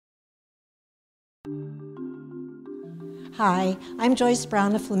Hi, I'm Joyce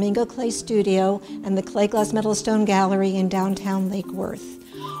Brown of Flamingo Clay Studio and the Clay Glass Metal Stone Gallery in downtown Lake Worth.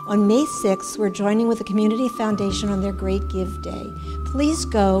 On May 6th, we're joining with the Community Foundation on their Great Give Day. Please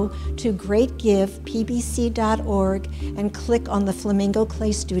go to greatgivepbc.org and click on the Flamingo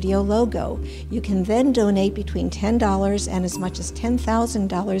Clay Studio logo. You can then donate between $10 and as much as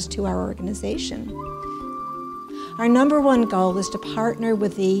 $10,000 to our organization. Our number one goal is to partner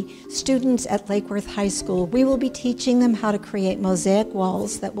with the students at Lake Worth High School. We will be teaching them how to create mosaic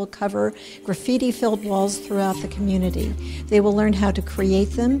walls that will cover graffiti-filled walls throughout the community. They will learn how to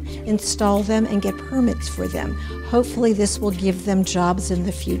create them, install them, and get permits for them. Hopefully this will give them jobs in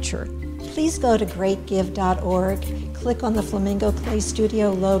the future. Please go to greatgive.org, click on the Flamingo Clay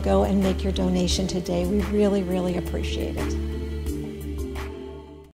Studio logo, and make your donation today. We really, really appreciate it.